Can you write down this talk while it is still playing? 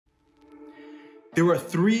There are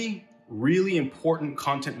 3 really important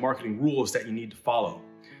content marketing rules that you need to follow.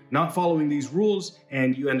 Not following these rules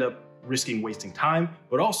and you end up risking wasting time,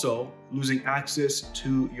 but also losing access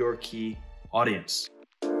to your key audience.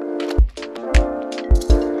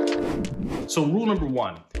 So rule number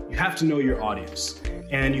 1, you have to know your audience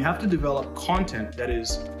and you have to develop content that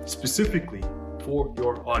is specifically for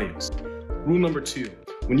your audience. Rule number 2,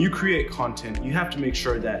 when you create content, you have to make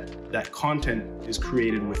sure that that content is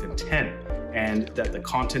created with intent and that the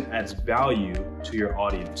content adds value to your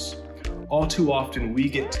audience. All too often, we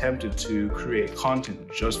get tempted to create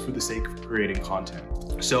content just for the sake of creating content.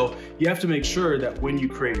 So you have to make sure that when you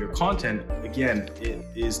create your content, again, it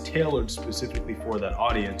is tailored specifically for that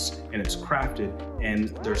audience and it's crafted and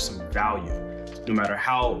there's some value. No matter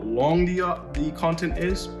how long the content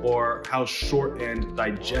is or how short and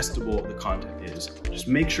digestible the content is, just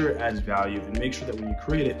make sure it adds value and make sure that when you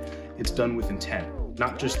create it, it's done with intent,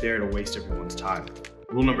 not just there to waste everyone's time.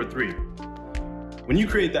 Rule number 3, when you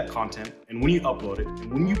create that content and when you upload it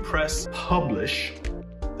and when you press publish,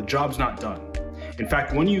 the job's not done. In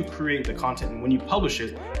fact, when you create the content and when you publish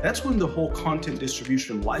it, that's when the whole content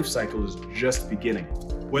distribution lifecycle is just beginning.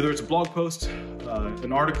 Whether it's a blog post,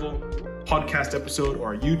 an article, podcast episode,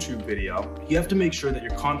 or a YouTube video, you have to make sure that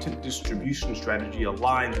your content distribution strategy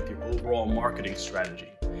aligns with your overall marketing strategy.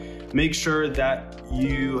 Make sure that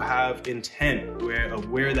you have intent of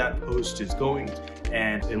where that post is going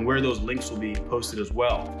and where those links will be posted as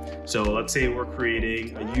well. So let's say we're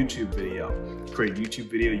creating a YouTube video. Create a YouTube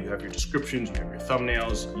video, you have your descriptions, you have your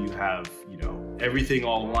thumbnails, you have, everything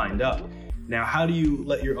all lined up. Now, how do you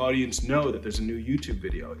let your audience know that there's a new YouTube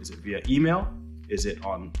video? Is it via email? Is it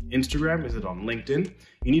on Instagram? Is it on LinkedIn?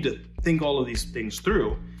 You need to think all of these things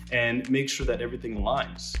through and make sure that everything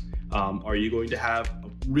aligns. Are you going to have a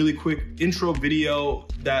really quick intro video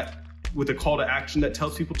with a call to action that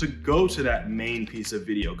tells people to go to that main piece of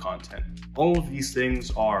video content? All of these things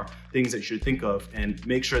are things that you should think of and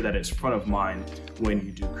make sure that it's front of mind when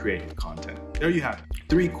you do create content. There you have it.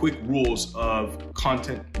 3 quick rules of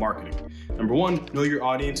content marketing. Number 1, know your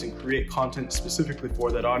audience and create content specifically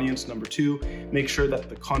for that audience. Number 2, make sure that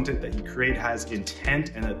the content that you create has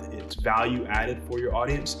intent and that it's value added for your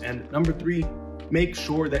audience. And number 3, make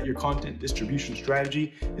sure that your content distribution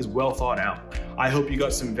strategy is well thought out. I hope you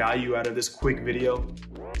got some value out of this quick video.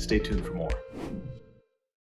 Stay tuned for more.